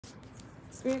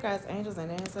Spirit guides, angels, and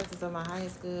ancestors of my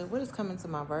highest good. What is coming to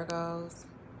my Virgos?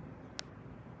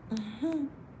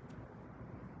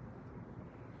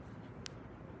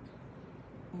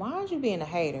 Why are you being a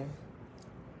hater?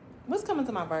 What's coming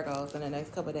to my Virgos in the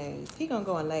next couple of days? He gonna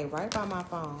go and lay right by my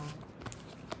phone.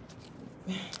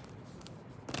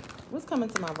 What's coming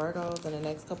to my Virgos in the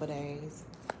next couple of days?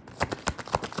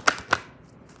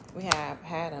 We have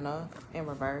had enough in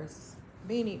reverse.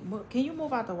 Beanie, can you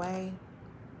move out the way?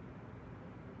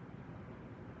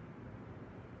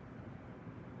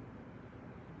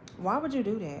 Why would you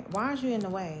do that? Why are you in the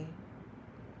way?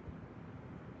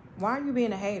 Why are you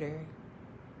being a hater?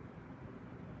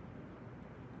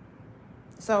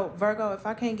 So, Virgo, if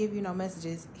I can't give you no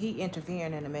messages, he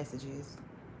interfering in the messages.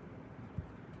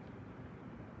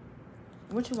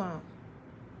 What you want?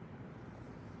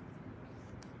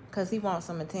 Because he wants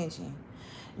some attention.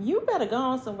 You better go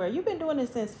on somewhere. You've been doing this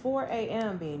since 4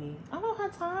 a.m., Beanie. I don't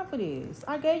have time for this.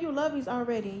 I gave you lovies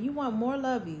already. You want more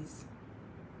lovies.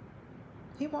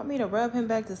 He want me to rub him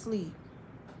back to sleep.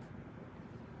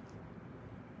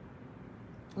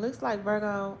 Looks like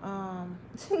Virgo,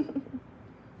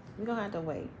 we're going to have to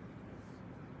wait.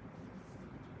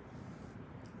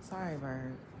 Sorry,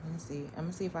 Virg. Let me see. I'm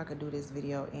going to see if I could do this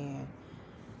video and...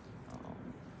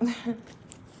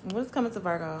 What's coming to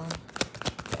Virgo?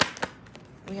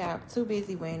 We have too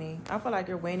busy winning. I feel like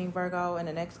you're winning, Virgo, in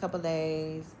the next couple of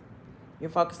days.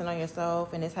 You're focusing on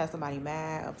yourself, and this has somebody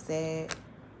mad, upset.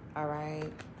 All right.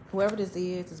 Whoever this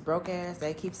is broke ass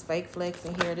that keeps fake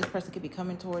flexing here. This person could be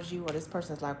coming towards you, or this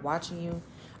person's like watching you.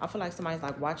 I feel like somebody's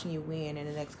like watching you win in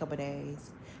the next couple of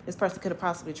days. This person could have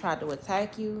possibly tried to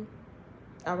attack you.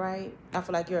 All right. I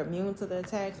feel like you're immune to the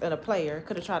attacks, and a player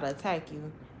could have tried to attack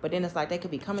you. But then it's like they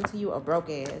could be coming to you, or broke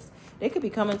ass. They could be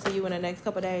coming to you in the next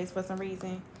couple of days for some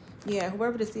reason. Yeah,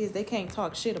 whoever this is, they can't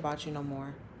talk shit about you no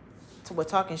more. So we're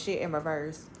talking shit in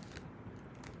reverse.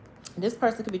 This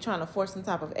person could be trying to force some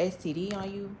type of STD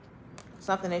on you.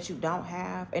 Something that you don't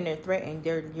have. And they're threatening.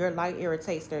 Your light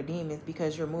irritates their demons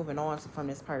because you're moving on from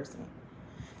this person.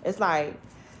 It's like,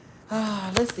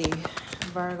 let's see.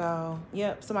 Virgo.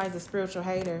 Yep, somebody's a spiritual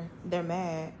hater. They're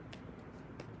mad.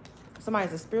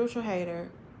 Somebody's a spiritual hater.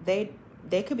 They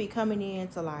could be coming in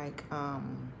to like,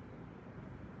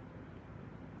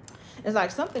 it's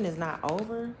like something is not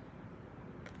over.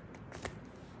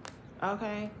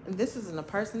 Okay, this is an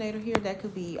impersonator here that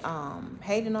could be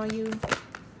hating on you.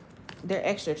 They're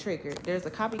extra triggered. There's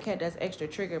a copycat that's extra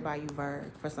triggered by you,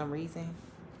 Virg, for some reason.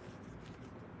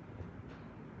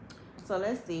 So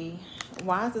let's see.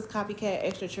 Why is this copycat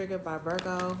extra triggered by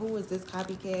Virgo? Who is this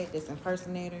copycat, this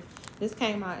impersonator? This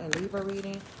came out in Libra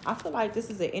reading. I feel like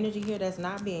this is an energy here that's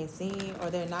not being seen,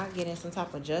 or they're not getting some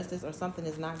type of justice, or something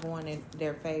is not going in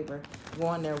their favor,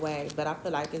 going their way. But I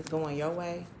feel like it's going your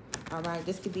way. All right,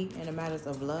 this could be in the matters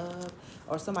of love,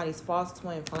 or somebody's false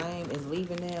twin flame is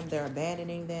leaving them. They're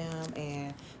abandoning them,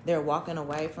 and they're walking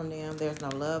away from them. There's no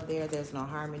love there. There's no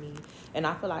harmony. And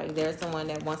I feel like there's someone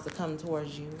that wants to come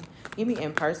towards you. Give me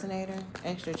impersonator,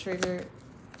 extra triggered.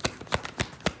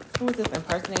 Who is this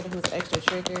impersonator who's extra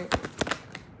triggered?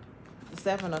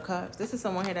 Seven of Cups. This is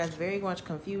someone here that's very much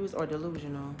confused or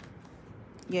delusional.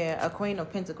 Yeah, a Queen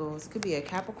of Pentacles. Could be a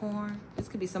Capricorn. This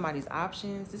could be somebody's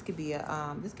options. This could be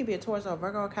a Taurus or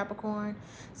Virgo or Capricorn.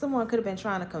 Someone could have been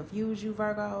trying to confuse you,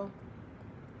 Virgo.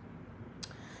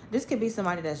 This could be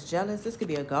somebody that's jealous. This could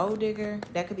be a gold digger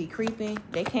that could be creeping.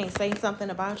 They can't say something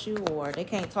about you, or they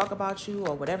can't talk about you,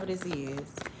 or whatever this is.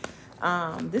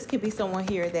 This could be someone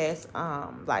here that's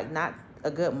like not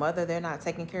a good mother. They're not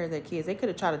taking care of their kids. They could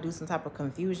have tried to do some type of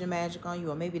confusion magic on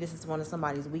you, or maybe this is one of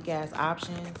somebody's weak ass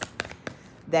options.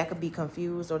 That could be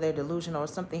confused, or they're delusional, or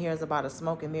something here is about a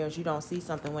smoke and mirrors. You don't see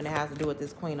something when it has to do with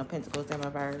this Queen of Pentacles in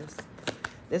reverse.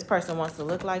 This person wants to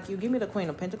look like you. Give me the Queen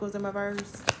of Pentacles in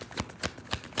reverse.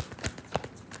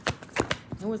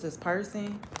 Who is this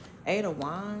person? Eight of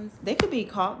Wands. They could be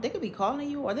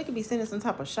calling you, or they could be sending some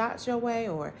type of shots your way,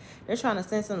 or they're trying to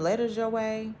send some letters your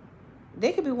way.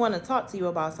 They could be wanting to talk to you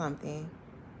about something.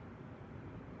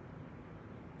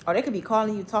 Or they could be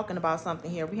calling you, talking about something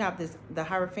here. We have the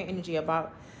Hierophant energy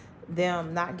about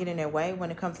them not getting their way when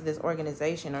it comes to this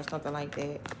organization or something like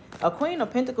that. A Queen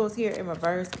of Pentacles here in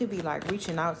reverse could be like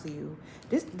reaching out to you.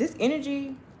 This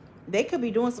energy, they could be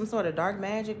doing some sort of dark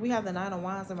magic. We have the Nine of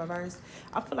Wands in reverse.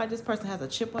 I feel like this person has a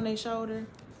chip on their shoulder.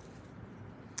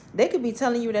 They could be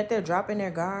telling you that they're dropping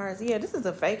their guards. Yeah, this is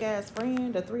a fake-ass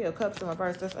friend. The Three of Cups in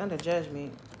reverse, that's under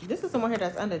judgment. This is someone here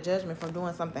that's under judgment from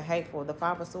doing something hateful. The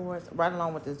Five of Swords, right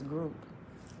along with this group.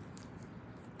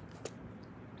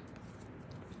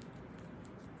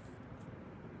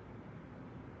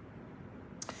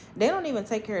 They don't even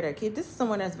take care of their kids. This is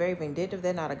someone that's very vindictive.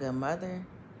 They're not a good mother.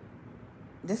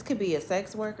 This could be a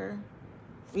sex worker.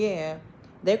 Yeah.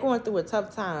 They're going through a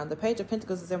tough time. The Page of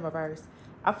Pentacles is in reverse.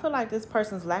 I feel like this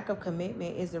person's lack of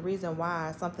commitment is the reason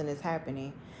why something is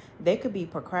happening. They could be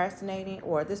procrastinating,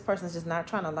 or this person's just not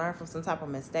trying to learn from some type of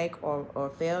mistake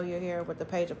or failure here with the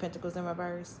Page of Pentacles in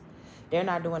reverse. They're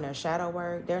not doing their shadow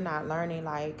work. They're not learning,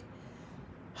 like,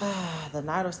 the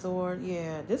Knight of Swords.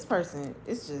 Yeah, this person,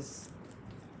 it's just,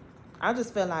 I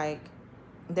just feel like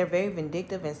they're very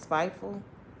vindictive and spiteful.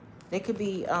 They could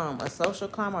be a social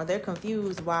climber, or they're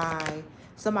confused why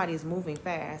somebody's moving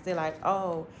fast. They're like,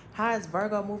 oh, how is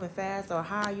Virgo moving fast? Or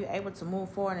how are you able to move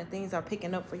forward and things are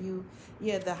picking up for you?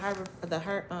 Yeah, the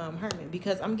Hermit.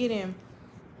 Because I'm getting,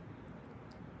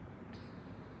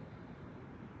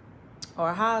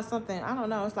 or how something, I don't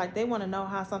know. It's like they want to know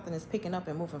how something is picking up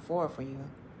and moving forward for you.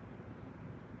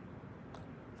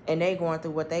 And they going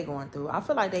through what they going through. I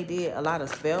feel like they did a lot of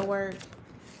spell work.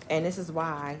 And this is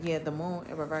why, yeah, the Moon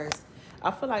in reverse. I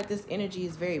feel like this energy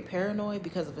is very paranoid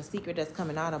because of a secret that's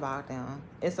coming out about them.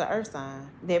 It's an earth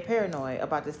sign. They're paranoid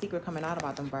about the secret coming out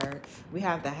about them, bird. We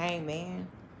have the Hangman.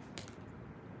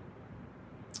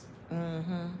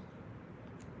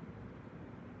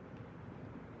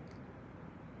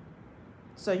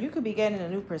 So you could be getting a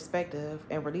new perspective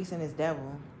and releasing this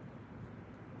devil.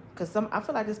 Because I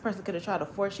feel like this person could have tried to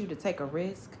force you to take a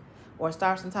risk or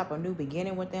start some type of new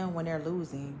beginning with them when they're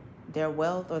losing their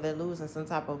wealth, or they're losing some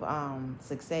type of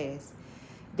success.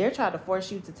 They're trying to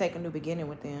force you to take a new beginning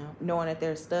with them, knowing that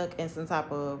they're stuck in some type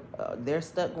of, they're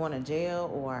stuck going to jail,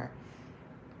 or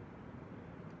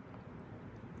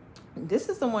this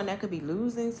is someone that could be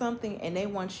losing something and they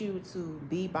want you to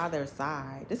be by their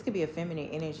side. This could be a feminine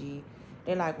energy.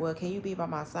 They're like, well, can you be by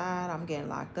my side? I'm getting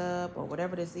locked up, or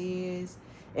whatever this is.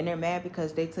 And they're mad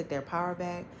because they took their power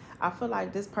back. I feel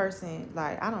like this person,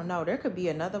 like, I don't know. There could be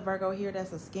another Virgo here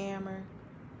that's a scammer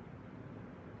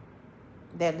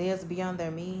that lives beyond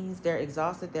their means. They're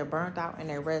exhausted, they're burnt out, and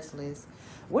they're restless.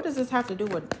 What does this have to do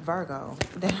with Virgo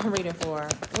that I'm reading for?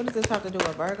 What does this have to do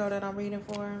with Virgo that I'm reading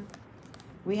for?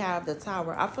 We have the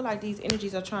Tower. I feel like these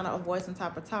energies are trying to avoid some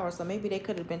type of tower. So maybe they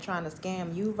could have been trying to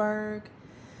scam you, Virg.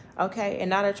 Okay, and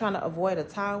now they're trying to avoid a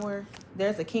tower.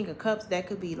 There's a King of Cups that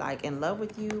could be like in love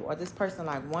with you, or this person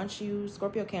like wants you.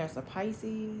 Scorpio, Cancer,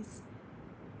 Pisces.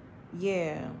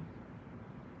 Yeah.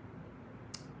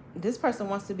 This person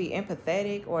wants to be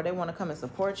empathetic, or they want to come and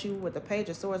support you with the Page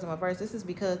of Swords in reverse. This is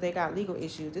because they got legal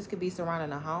issues. This could be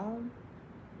surrounding a home.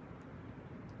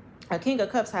 A King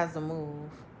of Cups has to move.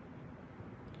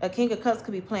 A King of Cups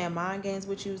could be playing mind games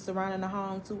with you surrounding the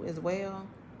home too as well.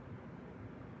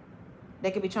 They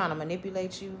could be trying to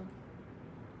manipulate you.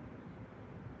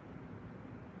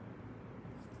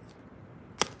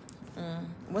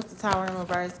 What's the Tower in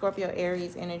reverse? Scorpio,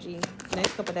 Aries energy.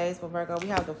 Next couple of days for Virgo, we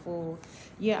have the Fool.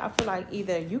 Yeah, I feel like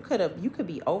either you could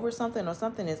be over something, or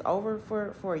something is over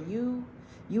for you.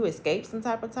 You escape some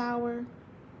type of tower.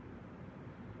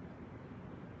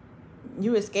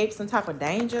 You escape some type of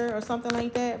danger or something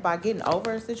like that by getting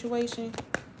over a situation.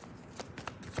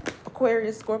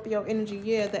 Aquarius, Scorpio energy.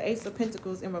 Yeah, the Ace of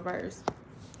Pentacles in reverse.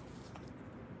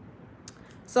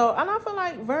 So, and I feel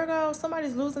like Virgo,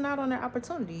 somebody's losing out on their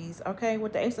opportunities, okay?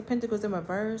 With the Ace of Pentacles in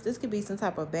reverse, this could be some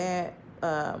type of bad,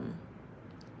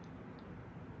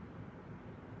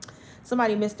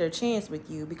 somebody missed their chance with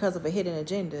you because of a hidden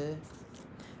agenda.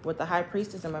 With the High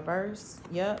Priestess in reverse,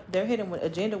 yep, their hidden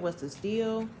agenda was to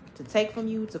steal, to take from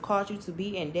you, to cause you to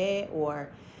be in debt, or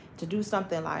to do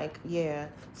something like, yeah,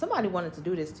 somebody wanted to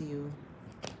do this to you.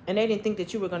 And they didn't think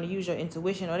that you were going to use your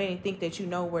intuition, or they didn't think that you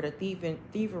know where the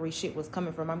thievery shit was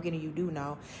coming from. I'm getting you do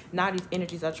know. Now these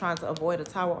energies are trying to avoid a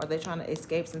tower, or they're trying to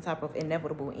escape some type of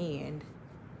inevitable end.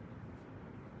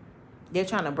 They're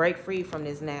trying to break free from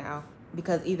this now,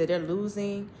 because either they're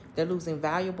losing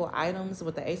valuable items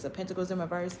with the Ace of Pentacles in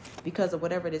reverse because of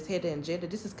whatever this hidden agenda.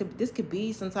 This could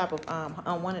be some type of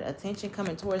unwanted attention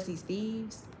coming towards these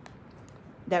thieves.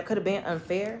 That could have been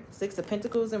unfair. Six of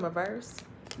Pentacles in reverse.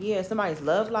 Yeah, somebody's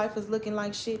love life is looking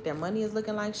like shit. Their money is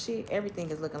looking like shit. Everything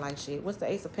is looking like shit. What's the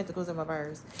Ace of Pentacles in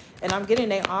reverse? And I'm getting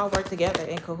they all work together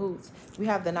in cahoots. We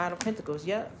have the Knight of Pentacles.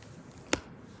 Yep.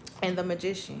 And the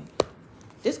Magician.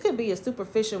 This could be a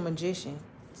superficial magician.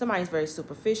 Somebody's very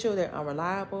superficial. They're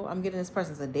unreliable. I'm getting this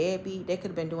person's a deadbeat. They could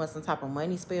have been doing some type of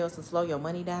money spells to slow your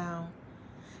money down.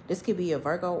 This could be a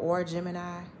Virgo or a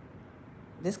Gemini.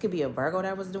 This could be a Virgo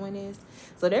that was doing this.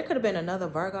 So there could have been another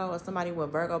Virgo or somebody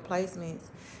with Virgo placements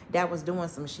that was doing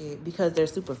some shit because they're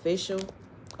superficial.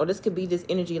 Or this could be this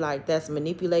energy like that's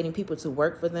manipulating people to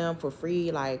work for them for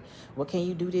free. Like, well, can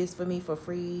you do this for me for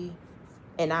free?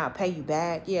 and I'll pay you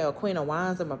back. Yeah, a Queen of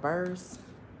Wands in reverse.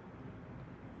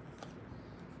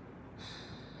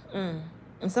 And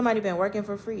somebody been working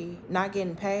for free, not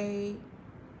getting paid.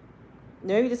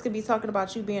 Maybe this could be talking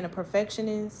about you being a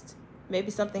perfectionist.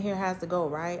 Maybe something here has to go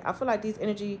right. I feel like these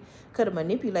energy could have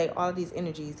manipulated all of these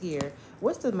energies here.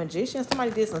 What's the Magician?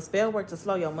 Somebody did some spell work to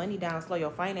slow your money down, slow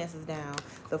your finances down.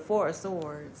 The Four of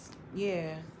Swords.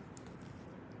 Yeah.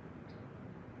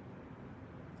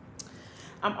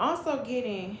 I'm also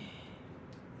getting...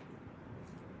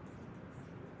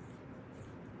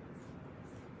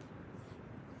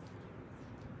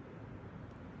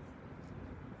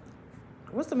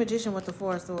 What's the Magician with the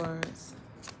Four of Swords?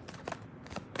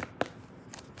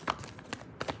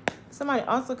 Somebody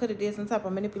also could have did some type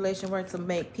of manipulation work to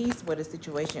make peace with a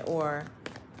situation, or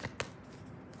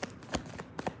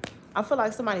I feel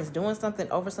like somebody's doing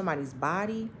something over somebody's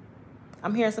body.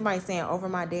 I'm hearing somebody saying over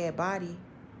my dead body.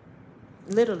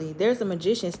 Literally, there's a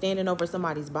magician standing over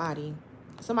somebody's body.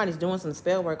 Somebody's doing some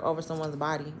spell work over someone's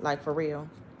body, like for real.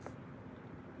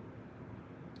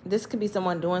 This could be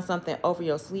someone doing something over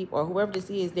your sleep, or whoever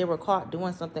this is, they were caught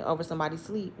doing something over somebody's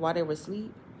sleep while they were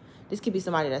asleep. This could be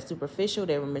somebody that's superficial.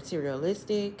 They were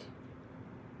materialistic.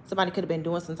 Somebody could have been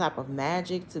doing some type of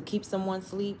magic to keep someone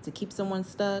asleep, to keep someone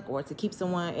stuck, or to keep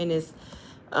someone in this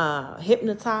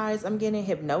hypnotized. I'm getting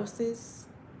hypnosis.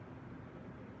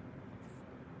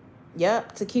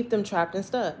 Yep, to keep them trapped and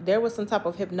stuck. There was some type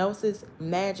of hypnosis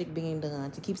magic being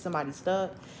done to keep somebody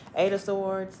stuck. Eight of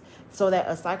Swords, so that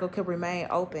a cycle could remain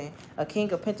open. A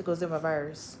King of Pentacles in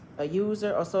reverse. A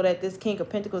user, or so that this King of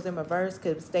Pentacles in reverse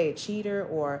could stay a cheater,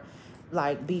 or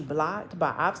like be blocked by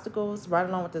obstacles, right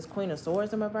along with this Queen of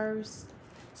Swords in reverse.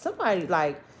 Somebody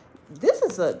like this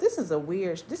is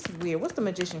weird. What's the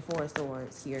Magician Four of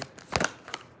Swords here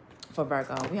for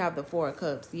Virgo? We have the Four of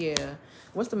Cups. Yeah.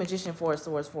 What's the Magician Four of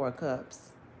Swords, Four of Cups?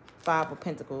 Five of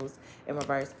Pentacles in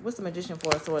reverse. What's the Magician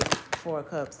Four of Swords, Four of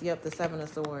Cups? Yep, the Seven of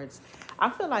Swords. I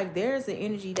feel like there's an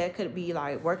energy that could be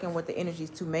like working with the energies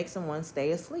to make someone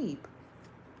stay asleep.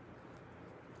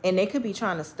 And they could be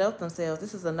trying to stealth themselves.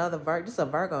 This is another Virgo. This is a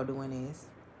Virgo doing this.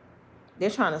 They're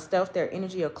trying to stealth their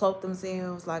energy or cloak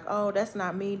themselves. Like, oh, that's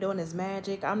not me doing this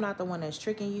magic. I'm not the one that's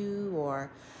tricking you. Or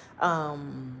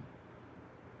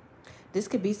this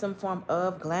could be some form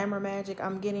of glamour magic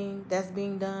I'm getting that's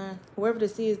being done. Whoever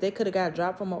this is, they could have got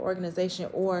dropped from an organization,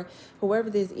 or whoever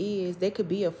this is, they could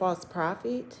be a false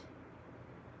prophet.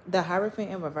 The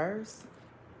Hierophant in reverse.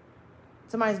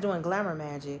 Somebody's doing glamour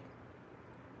magic.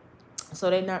 So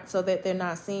that they're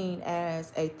not seen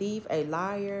as a thief, a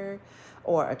liar,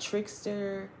 or a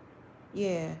trickster.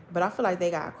 Yeah, but I feel like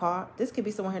they got caught. This could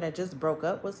be someone here that just broke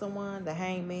up with someone. The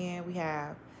Hangman. We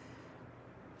have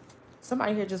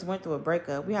somebody here just went through a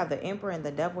breakup. We have the Emperor and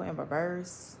the Devil in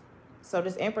reverse. So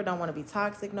this Emperor don't want to be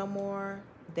toxic no more.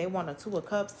 They want a Two of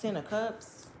Cups, Ten of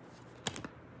Cups.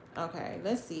 Okay,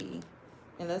 let's see.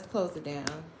 And let's close it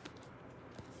down.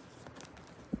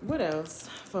 What else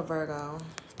for Virgo?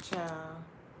 Child.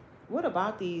 What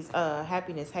about these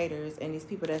happiness haters and these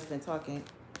people that's been talking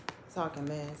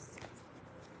mess?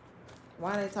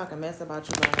 Why are they talking mess about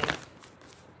you guys?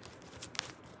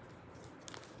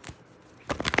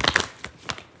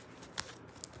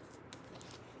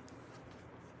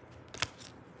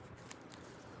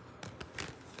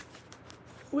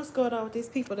 What's going on with these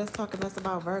people that's talking mess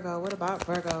about Virgo? What about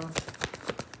Virgo?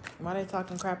 Why are they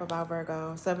talking crap about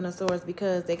Virgo? Seven of Swords,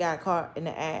 because they got caught in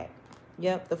the act.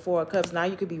 Yep, the Four of Cups. Now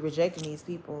you could be rejecting these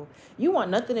people. You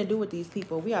want nothing to do with these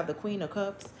people. We have the Queen of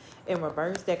Cups in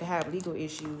reverse that could have legal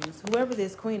issues. Whoever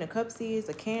this Queen of Cups is,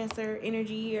 a Cancer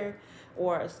energy here,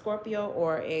 or a Scorpio,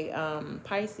 or a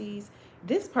Pisces,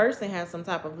 this person has some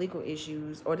type of legal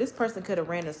issues, or this person could have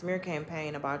ran a smear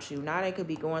campaign about you. Now they could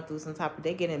be going through some type of,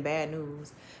 they getting bad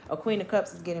news. A Queen of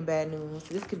Cups is getting bad news.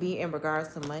 This could be in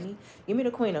regards to money. Give me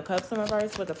the Queen of Cups in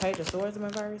reverse with the Page of Swords in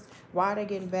reverse. Why are they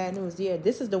getting bad news? Yeah,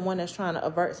 this is the one that's trying to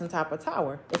avert some type of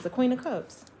tower. It's the Queen of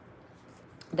Cups.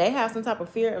 They have some type of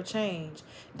fear of change.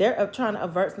 They're trying to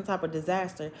avert some type of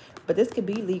disaster. But this could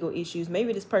be legal issues.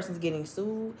 Maybe this person's getting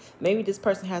sued. Maybe this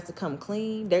person has to come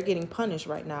clean. They're getting punished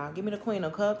right now. Give me the Queen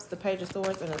of Cups, the Page of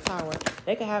Swords, and the Tower.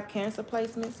 They could have Cancer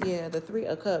placements. Yeah, the Three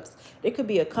of Cups. It could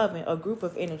be a coven, a group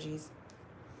of energies.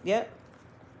 Yep.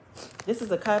 This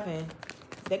is a coven.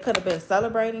 They could have been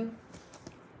celebrating.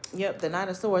 Yep, the Knight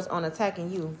of Swords on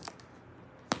attacking you.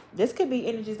 This could be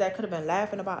energies that could have been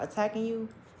laughing about attacking you.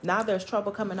 Now there's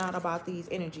trouble coming out about these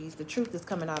energies. The truth is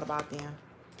coming out about them.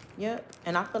 Yep.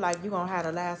 And I feel like you're going to have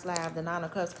the last laugh, the Nine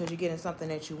of Cups, because you're getting something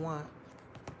that you want.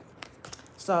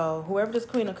 So whoever this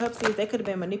Queen of Cups is, they could have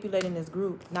been manipulating this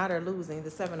group. Now they're losing. The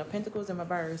Seven of Pentacles in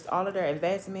reverse. All of their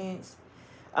investments,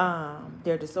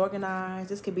 They're disorganized.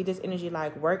 This could be this energy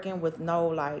like working with no,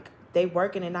 like they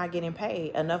working and not getting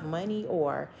paid enough money,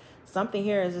 or something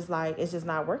here is just like it's just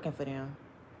not working for them.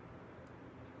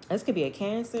 This could be a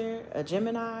Cancer, a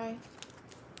Gemini.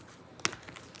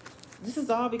 This is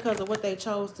all because of what they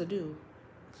chose to do.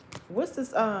 What's this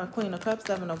Queen of Cups,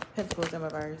 Seven of Pentacles in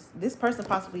reverse? This person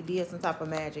possibly did some type of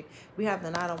magic. We have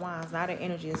the Knight of Wands. Now their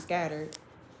energy is scattered.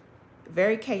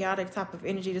 Very chaotic type of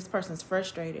energy. This person's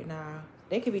frustrated now.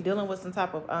 They could be dealing with some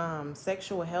type of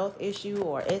sexual health issue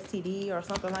or STD or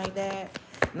something like that.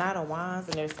 Knight of Wands,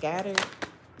 and they're scattered.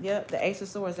 Yep, the Ace of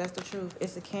Swords, that's the truth.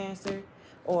 It's a Cancer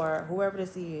or whoever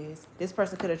this is. This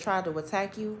person could have tried to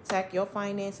attack you, attack your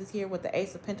finances here with the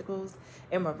Ace of Pentacles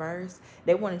in reverse.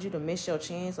 They wanted you to miss your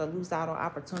chance or lose out on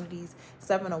opportunities.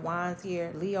 Seven of Wands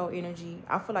here, Leo energy.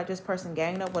 I feel like this person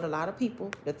ganged up with a lot of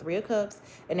people, the Three of Cups,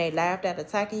 and they laughed at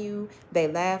attacking you. They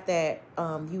laughed at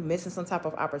you missing some type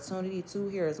of opportunity too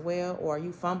here as well, or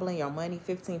you fumbling your money.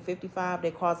 1555, they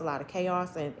cause a lot of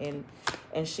chaos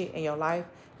and shit in your life.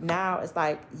 Now it's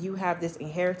like you have this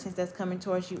inheritance that's coming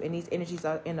towards you, and these energies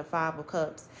are in the Five of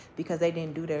Cups because they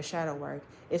didn't do their shadow work.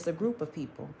 It's a group of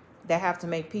people that have to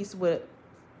make peace with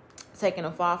taking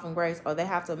a fall from grace, or they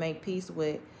have to make peace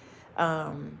with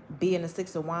being the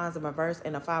Six of Wands in reverse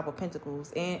and the Five of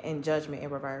Pentacles and Judgment in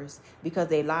reverse because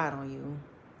they lied on you.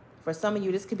 For some of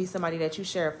you, this could be somebody that you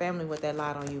share a family with that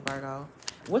lied on you, Virgo.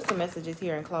 What's the messages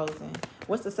here in closing?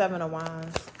 What's the Seven of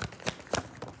Wands?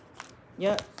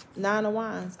 Yep. Nine of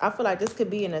Wands. I feel like this could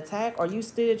be an attack, or you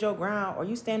stood your ground, or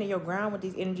you standing your ground with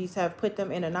these energies have put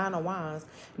them in a Nine of Wands.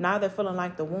 Now they're feeling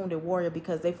like the wounded warrior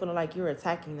because they feeling like you're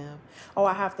attacking them. Oh,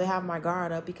 I have to have my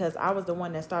guard up because I was the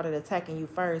one that started attacking you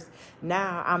first.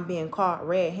 Now I'm being caught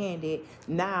red-handed.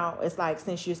 Now it's like,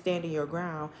 since you're standing your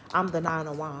ground, I'm the Nine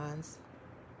of Wands.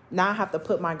 Now I have to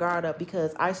put my guard up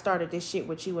because I started this shit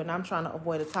with you and I'm trying to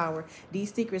avoid a tower.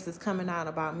 These secrets is coming out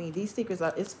about me. These secrets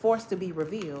are, it's forced to be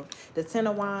revealed. The Ten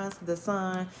of Wands, the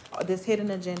Sun, this hidden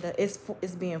agenda is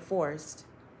being forced.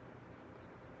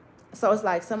 So it's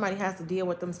like somebody has to deal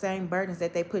with them same burdens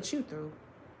that they put you through.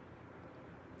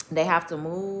 They have to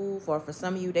move, or for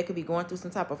some of you, they could be going through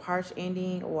some type of harsh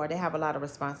ending, or they have a lot of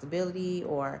responsibility,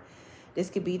 or this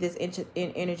could be this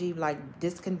energy like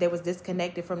they was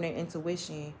disconnected from their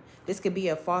intuition. This could be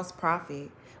a false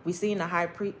prophet. We seen the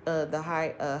Hierophant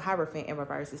in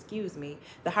reverse. Excuse me.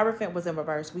 The Hierophant was in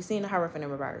reverse. We seen the Hierophant in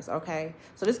reverse. Okay,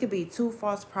 so this could be two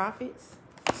false prophets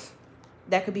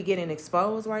that could be getting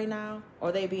exposed right now,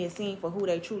 or they being seen for who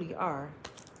they truly are.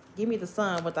 Give me the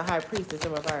Sun with the High Priestess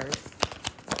in reverse.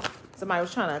 Somebody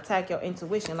was trying to attack your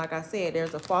intuition. Like I said,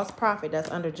 there's a false prophet that's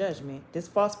under judgment. This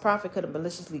false prophet could have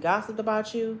maliciously gossiped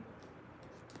about you.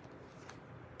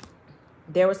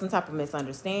 There was some type of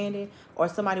misunderstanding, or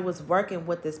somebody was working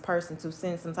with this person to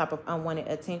send some type of unwanted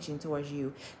attention towards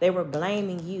you. They were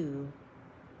blaming you,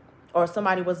 or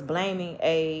somebody was blaming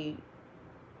I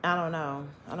don't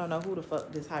know who the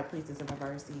fuck this High Priestess in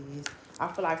reverse is. I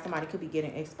feel like somebody could be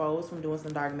getting exposed from doing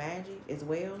some dark magic as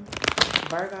well.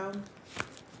 Virgo.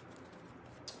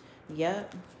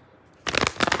 Yep.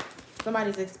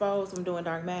 Somebody's exposed from doing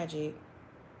dark magic.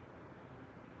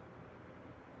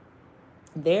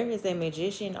 There is a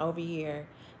magician over here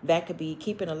that could be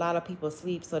keeping a lot of people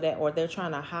asleep, so that, or they're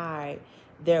trying to hide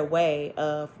their way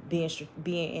of being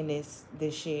in this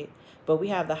shit. But we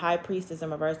have the High Priestess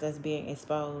in reverse that's being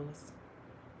exposed.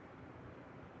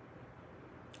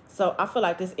 So I feel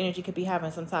like this energy could be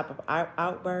having some type of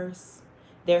outbursts.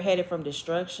 They're headed from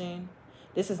destruction.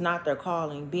 This is not their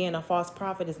calling. Being a false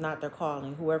prophet is not their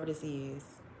calling, whoever this is.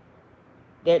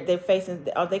 They're facing,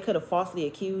 or they could have falsely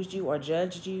accused you or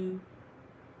judged you.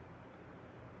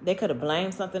 They could have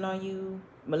blamed something on you,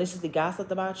 maliciously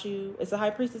gossiped about you. It's a High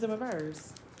Priestess in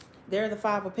reverse. They're the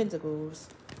Five of Pentacles.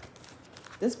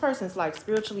 This person's like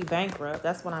spiritually bankrupt.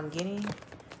 That's what I'm getting.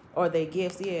 Or their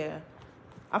gifts, yeah.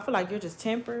 I feel like you're just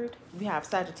tempered. You have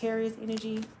Sagittarius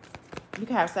energy. You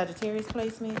can have Sagittarius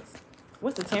placements.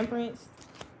 What's the Temperance?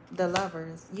 The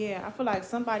Lovers. Yeah, I feel like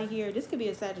somebody here, this could be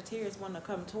a Sagittarius wanting to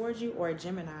come towards you, or a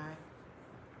Gemini.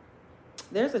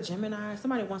 There's a Gemini.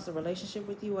 Somebody wants a relationship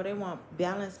with you, or they want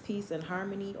balance, peace, and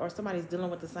harmony, or somebody's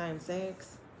dealing with the same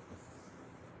sex.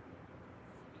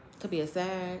 Could be a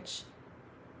Sag.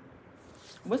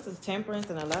 What's this Temperance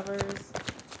and the Lovers?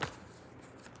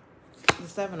 The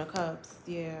Seven of Cups.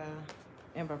 Yeah.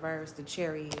 In reverse, the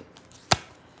Chariot.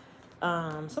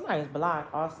 Somebody's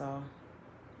blocked also.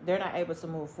 They're not able to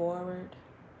move forward.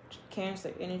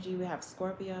 Cancer energy. We have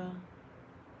Scorpio.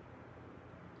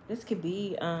 This could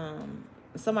be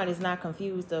somebody's not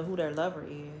confused of who their lover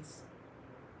is,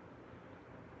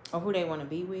 or who they want to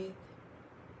be with.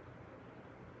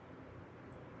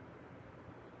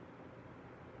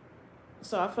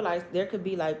 So I feel like there could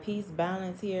be like peace,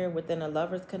 balance here within a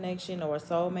lover's connection or a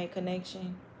soulmate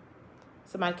connection.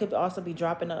 Somebody could also be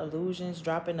dropping the illusions,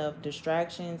 dropping the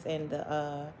distractions, and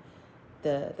the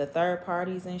third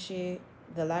parties and shit.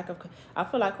 The lack of, I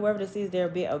feel like whoever this is, they're a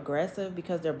bit aggressive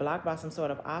because they're blocked by some sort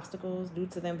of obstacles due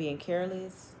to them being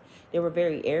careless. They were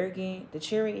very arrogant. The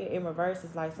Chariot in reverse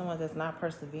is like someone that's not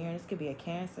persevering. This could be a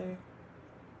Cancer.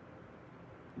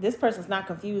 This person's not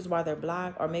confused why they're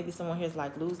blocked, or maybe someone here's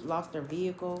like lost their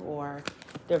vehicle, or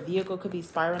their vehicle could be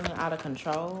spiraling out of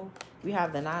control. We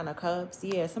have the Nine of Cups.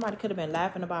 Yeah, somebody could have been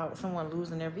laughing about someone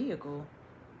losing their vehicle.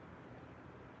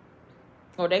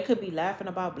 Or they could be laughing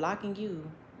about blocking you.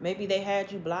 Maybe they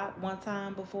had you blocked one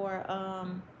time before,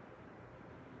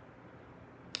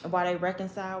 while they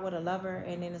reconcile with a lover,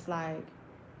 and then it's like,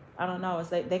 I don't know,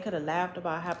 it's like they could have laughed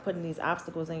about how putting these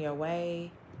obstacles in your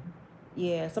way.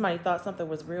 Yeah, somebody thought something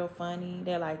was real funny.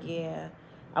 They're like, yeah,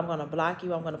 I'm going to block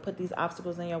you. I'm going to put these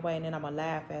obstacles in your way, and then I'm going to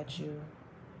laugh at you.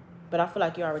 But I feel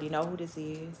like you already know who this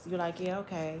is. You're like, yeah,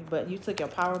 okay. But you took your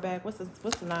power back. What's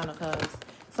the Nine of Cups?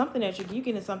 Something that you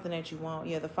getting something that you want.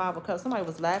 Yeah, the Five of Cups. Somebody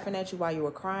was laughing at you while you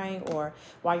were crying or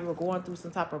while you were going through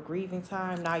some type of grieving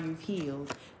time. Now you've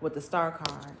healed with the Star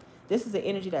card. This is the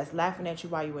energy that's laughing at you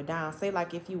while you were down. Say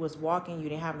like if you was walking, you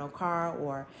didn't have no car,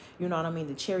 or you know what I mean,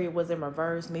 the Chariot was in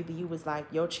reverse. Maybe you was like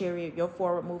your Chariot, your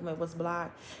forward movement was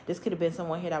blocked. This could have been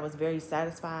someone here that was very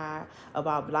satisfied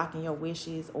about blocking your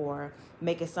wishes or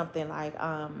making something like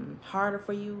harder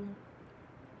for you.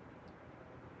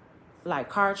 Like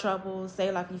car troubles.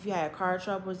 Say like if you had car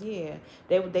troubles, yeah,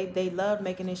 they loved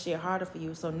making this shit harder for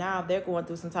you. So now they're going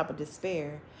through some type of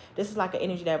despair. This is like an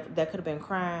energy that could have been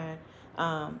crying.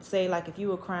 Say like if you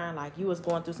were crying, like you was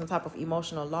going through some type of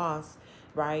emotional loss,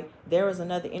 right? There was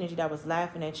another energy that was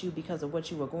laughing at you because of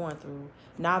what you were going through.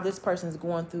 Now this person's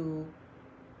going through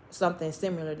something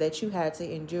similar that you had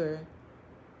to endure.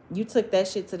 You took that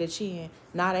shit to the chin.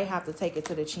 Now they have to take it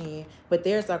to the chin. But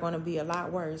theirs are going to be a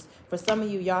lot worse. For some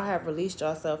of you, y'all have released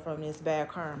yourself from this bad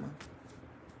karma.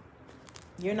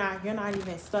 You're not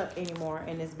even stuck anymore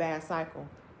in this bad cycle.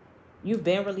 You've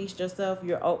been released yourself.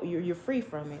 You're free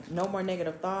from it. No more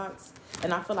negative thoughts.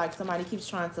 And I feel like somebody keeps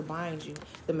trying to bind you.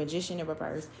 The Magician in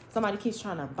reverse. Somebody keeps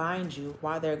trying to bind you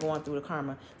while they're going through the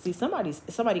karma. See,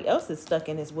 somebody else is stuck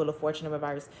in this Wheel of Fortune in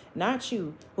reverse. Not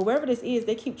you. Whoever this is,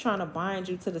 they keep trying to bind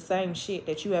you to the same shit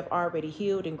that you have already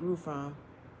healed and grew from.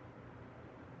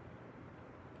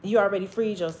 You already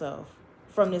freed yourself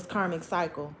from this karmic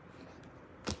cycle.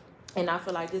 And I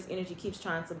feel like this energy keeps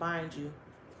trying to bind you.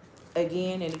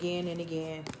 Again and again and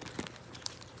again.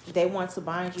 They want to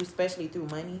bind you, especially through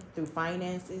money, through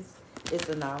finances. It's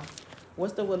a no.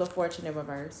 What's the Wheel of Fortune in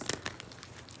reverse?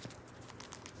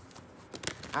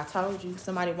 I told you,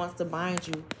 somebody wants to bind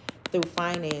you through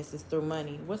finances, through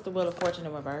money. What's the Wheel of Fortune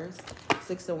in reverse?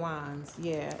 Six of Wands.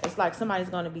 Yeah, it's like somebody's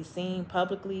going to be seen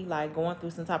publicly, like going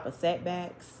through some type of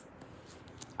setbacks.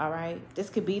 All right, this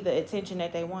could be the attention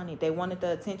that they wanted. They wanted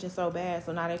the attention so bad,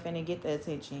 so now they finna get the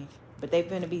attention. But they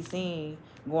finna be seen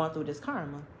going through this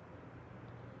karma.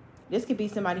 This could be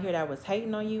somebody here that was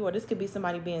hating on you, or this could be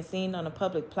somebody being seen on a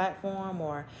public platform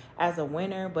or as a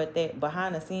winner, but they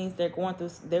behind the scenes they're going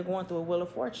through a Wheel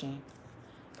of Fortune.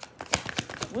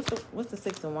 What's the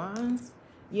Six of Wands?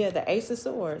 Yeah, the Ace of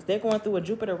Swords. They're going through a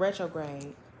Jupiter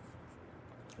retrograde.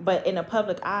 But in the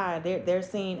public eye, they're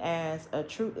seen as a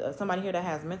true somebody here that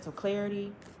has mental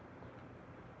clarity.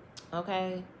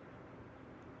 Okay.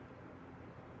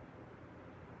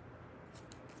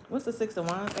 What's the Six of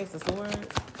Wands? Ace of Swords.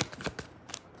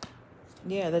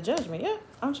 Yeah, the Judgment. Yeah,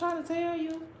 I'm trying to tell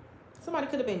you. Somebody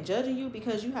could have been judging you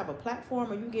because you have a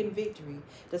platform or you getting victory.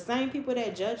 The same people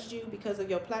that judged you because of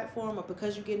your platform or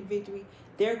because you getting victory,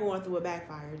 they're going through a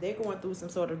backfire. They're going through some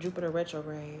sort of Jupiter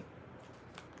retrograde.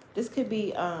 This could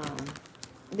be, and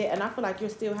I feel like you're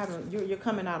still having, you're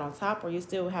coming out on top, or you're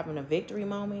still having a victory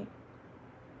moment.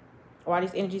 Or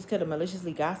these energies could have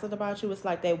maliciously gossiped about you. It's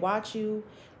like they watch you,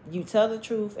 you tell the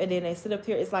truth, and then they sit up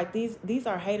here. It's like these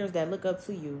are haters that look up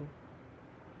to you.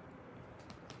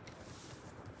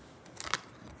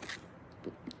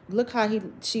 Look how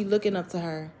she looking up to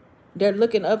her. They're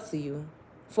looking up to you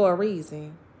for a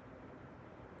reason.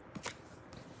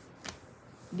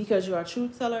 Because you're a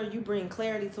truth teller, you bring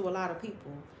clarity to a lot of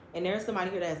people. And there's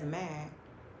somebody here that's mad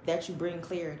that you bring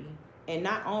clarity. And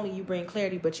not only you bring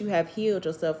clarity, but you have healed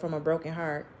yourself from a broken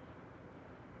heart.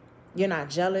 You're not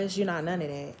jealous. You're not none of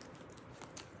that.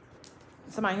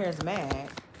 Somebody here is mad,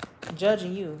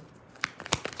 judging you.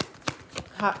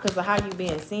 Because of how you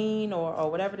being seen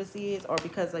or whatever this is, or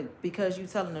because you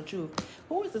telling the truth.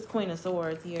 Who is this Queen of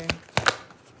Swords here?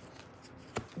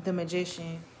 The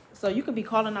Magician. So you could be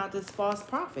calling out this false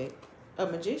prophet. A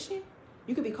magician?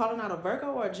 You could be calling out a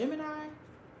Virgo or a Gemini.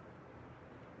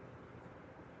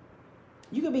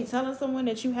 You could be telling someone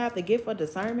that you have the gift of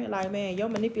discernment. Like, man, your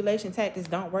manipulation tactics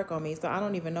don't work on me, so I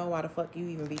don't even know why the fuck you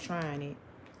even be trying it.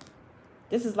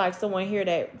 This is like someone here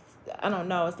that, I don't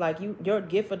know, it's like your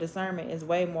gift of discernment is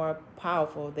way more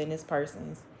powerful than this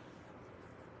person's.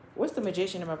 What's the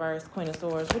Magician in reverse? Queen of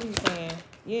Swords. What are you saying?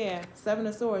 Yeah, Seven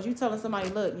of Swords. You telling somebody,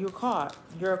 look, you're caught.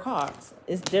 You're caught.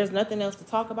 There's nothing else to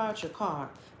talk about. You're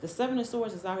caught. The Seven of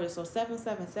Swords is out here. So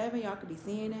 777, y'all could be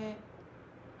seeing that.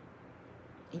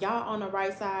 Y'all on the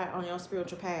right side on your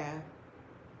spiritual path.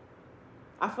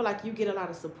 I feel like you get a lot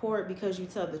of support because you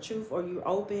tell the truth, or you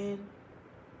open,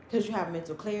 because you have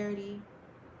mental clarity.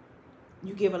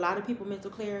 You give a lot of people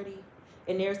mental clarity.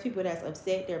 And there's people that's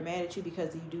upset. They're mad at you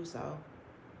because you do so.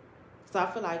 So I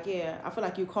feel like, yeah, I feel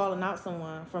like you're calling out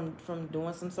someone from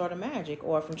doing some sort of magic,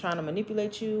 or from trying to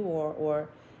manipulate you, or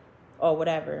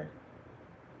whatever.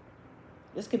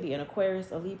 This could be an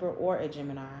Aquarius, a Libra, or a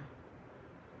Gemini.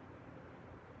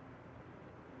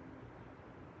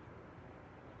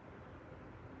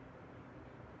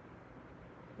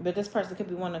 But this person could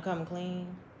be wanting to come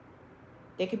clean.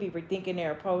 They could be rethinking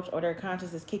their approach, or their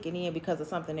conscience is kicking in because of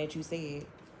something that you said.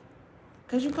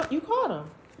 Because you caught them.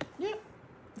 Yep.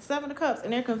 Seven of Cups,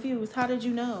 and they're confused. How did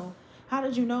you know? How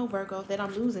did you know, Virgo, that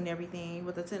I'm losing everything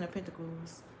with the Ten of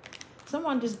Pentacles?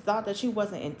 Someone just thought that you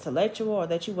wasn't intellectual, or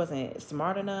that you wasn't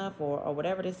smart enough, or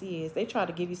whatever this is. They try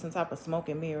to give you some type of smoke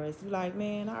and mirrors. You're like,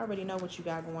 man, I already know what you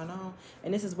got going on.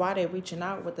 And this is why they're reaching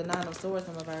out with the Nine of Swords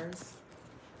in reverse.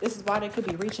 This is why they could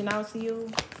be reaching out to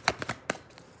you.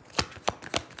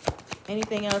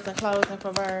 Anything else in closing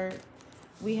for Virgo?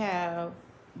 We have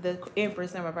the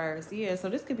Empress in reverse. Yeah, so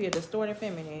this could be a distorted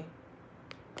feminine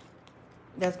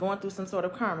that's going through some sort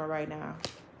of karma right now.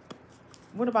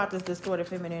 What about this distorted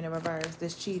feminine in reverse?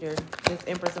 This cheater, this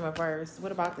Empress in reverse.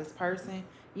 What about this person?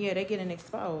 Yeah, they're getting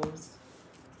exposed.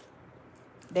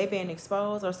 They being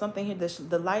exposed, or something here.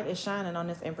 The light is shining on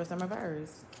this Empress in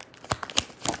reverse.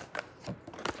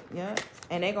 Yeah.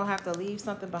 And they're going to have to leave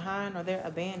something behind, or they're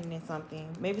abandoning something.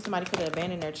 Maybe somebody could have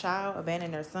abandoned their child,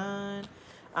 abandoned their son.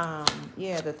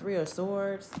 Yeah, the Three of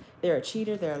Swords. They're a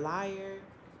cheater. They're a liar.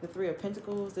 The Three of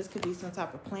Pentacles. This could be some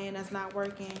type of plan that's not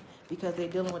working because they're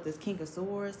dealing with this King of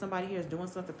Swords. Somebody here is doing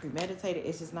something premeditated.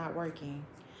 It's just not working.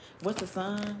 What's the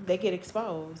Sun? They get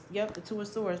exposed. Yep, the Two of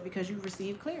Swords, because you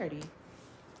receive clarity.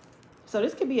 So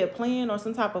this could be a plan, or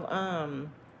some type of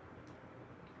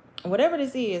whatever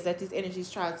this is that these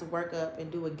energies try to work up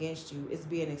and do against you is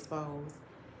being exposed.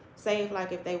 Say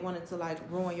if they wanted to like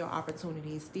ruin your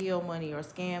opportunities, steal money, or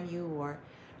scam you, or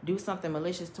do something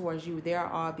malicious towards you, they're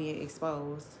all being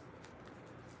exposed.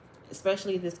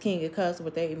 Especially this King of Cups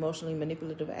with their emotionally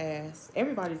manipulative ass.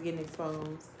 Everybody's getting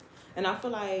exposed. And I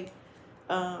feel like,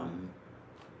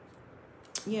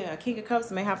 yeah, King of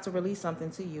Cups may have to release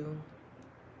something to you.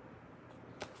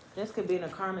 This could be a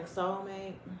karmic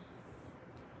soulmate.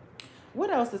 What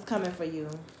else is coming for you?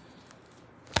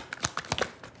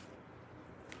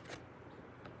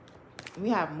 We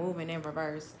have moving in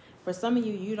reverse. For some of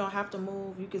you, you don't have to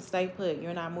move. You can stay put.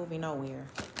 You're not moving nowhere.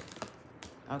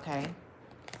 Okay?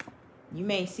 You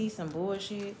may see some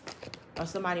bullshit, or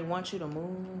somebody wants you to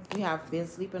move. You have been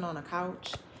sleeping on a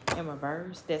couch in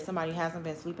reverse. That somebody hasn't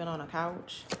been sleeping on a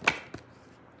couch.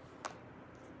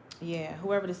 Yeah,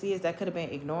 whoever this is, that could have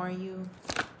been ignoring you.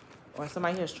 Or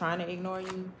somebody here is trying to ignore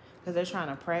you because they're trying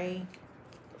to pray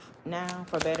now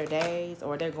for better days,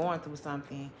 or they're going through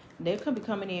something. They could be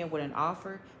coming in with an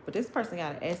offer, but this person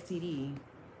got an STD.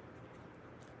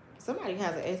 Somebody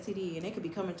has an STD, and they could be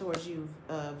coming towards you,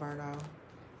 Virgo.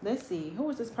 Let's see. Who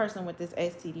is this person with this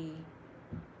STD?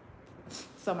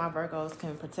 So my Virgos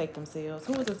can protect themselves.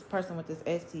 Who is this person with this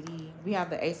STD? We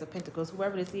have the Ace of Pentacles.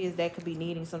 Whoever this is, that could be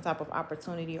needing some type of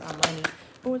opportunity or money.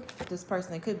 Who is this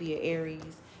person? It could be an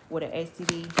Aries with an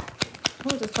STD.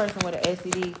 Who is this person with an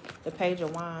STD? The Page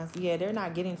of Wands. Yeah, they're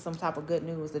not getting some type of good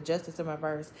news. The Justice in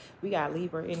reverse. We got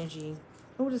Libra energy.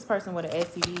 Who is this person with an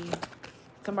STD?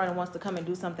 Somebody wants to come and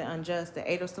do something unjust.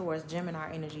 The Eight of Swords,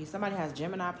 Gemini energy. Somebody has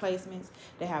Gemini placements.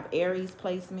 They have Aries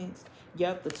placements.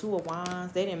 Yep, the Two of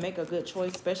Wands. They didn't make a good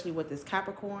choice, especially with this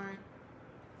Capricorn.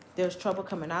 There's trouble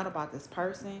coming out about this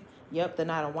person. Yep, the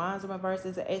Knight of Wands in reverse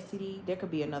is an STD. There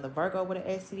could be another Virgo with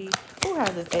an STD. Who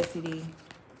has this STD?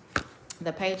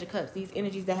 The Page of Cups. These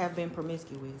energies that have been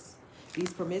promiscuous.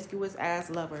 These promiscuous ass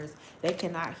lovers, they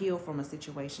cannot heal from a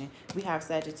situation. We have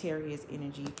Sagittarius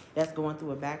energy that's going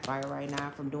through a backfire right now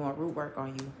from doing root work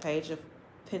on you. Page of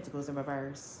Pentacles in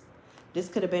reverse. This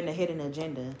could have been a hidden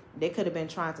agenda. They could have been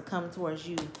trying to come towards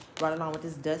you right along with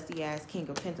this dusty-ass King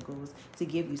of Pentacles to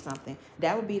give you something.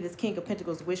 That would be this King of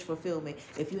Pentacles wish fulfillment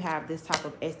if you have this type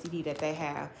of STD that they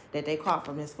have, that they caught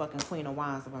from this fucking Queen of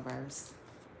Wands in reverse.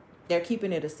 They're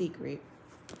keeping it a secret.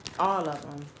 All of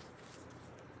them.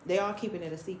 They all keeping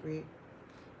it a secret.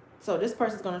 So this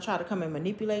person's going to try to come and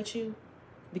manipulate you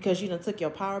because you done took your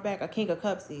power back. A King of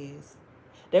Cups is.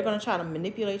 They're going to try to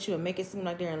manipulate you and make it seem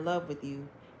like they're in love with you.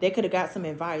 They could have got some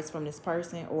advice from this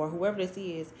person or whoever this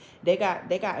is. They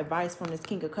got advice from this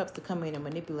King of Cups to come in and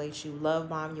manipulate you, love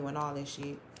bomb you, and all this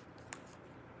shit.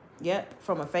 Yep,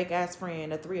 from a fake-ass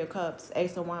friend, a 3 of Cups,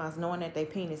 Ace of Wands, knowing that their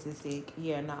penis is sick.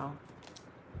 Yeah, no.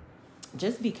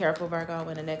 Just be careful, Virgo,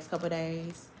 in the next couple of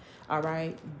days. All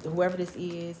right? Whoever this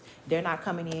is, they're not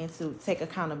coming in to take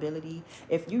accountability.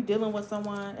 If you're dealing with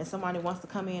someone and somebody wants to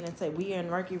come in and say, we in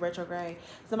Mercury retrograde,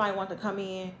 somebody wants to come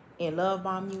in and love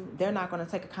bomb you, they're not going to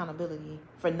take accountability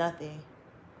for nothing.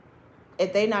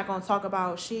 If they're not going to talk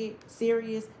about shit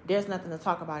serious, there's nothing to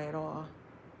talk about at all.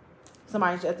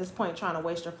 Somebody's at this point trying to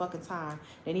waste your fucking time.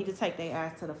 They need to take their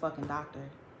ass to the fucking doctor.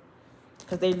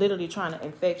 Because they're literally trying to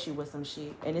infect you with some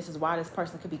shit. And this is why this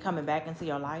person could be coming back into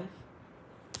your life.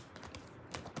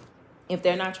 If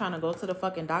they're not trying to go to the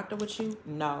fucking doctor with you,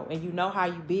 no. And you know how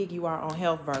big you are on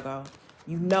health, Virgo.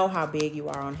 You know how big you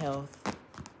are on health.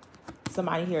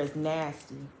 Somebody here is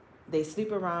nasty. They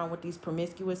sleep around with these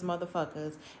promiscuous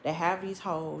motherfuckers that have these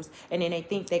hoes, and then they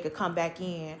think they could come back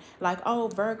in like, oh,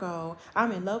 Virgo,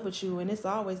 I'm in love with you, and it's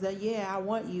always that, yeah, I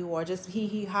want you, or just hee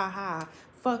hee ha ha.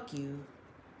 Fuck you.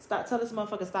 Stop. Tell this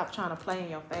motherfucker stop trying to play in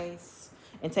your face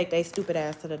and take their stupid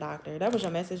ass to the doctor. That was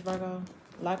your message, Virgo.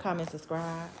 Like, comment,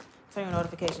 subscribe. Turn your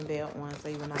notification bell on so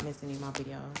you will not miss any of my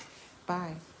videos.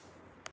 Bye.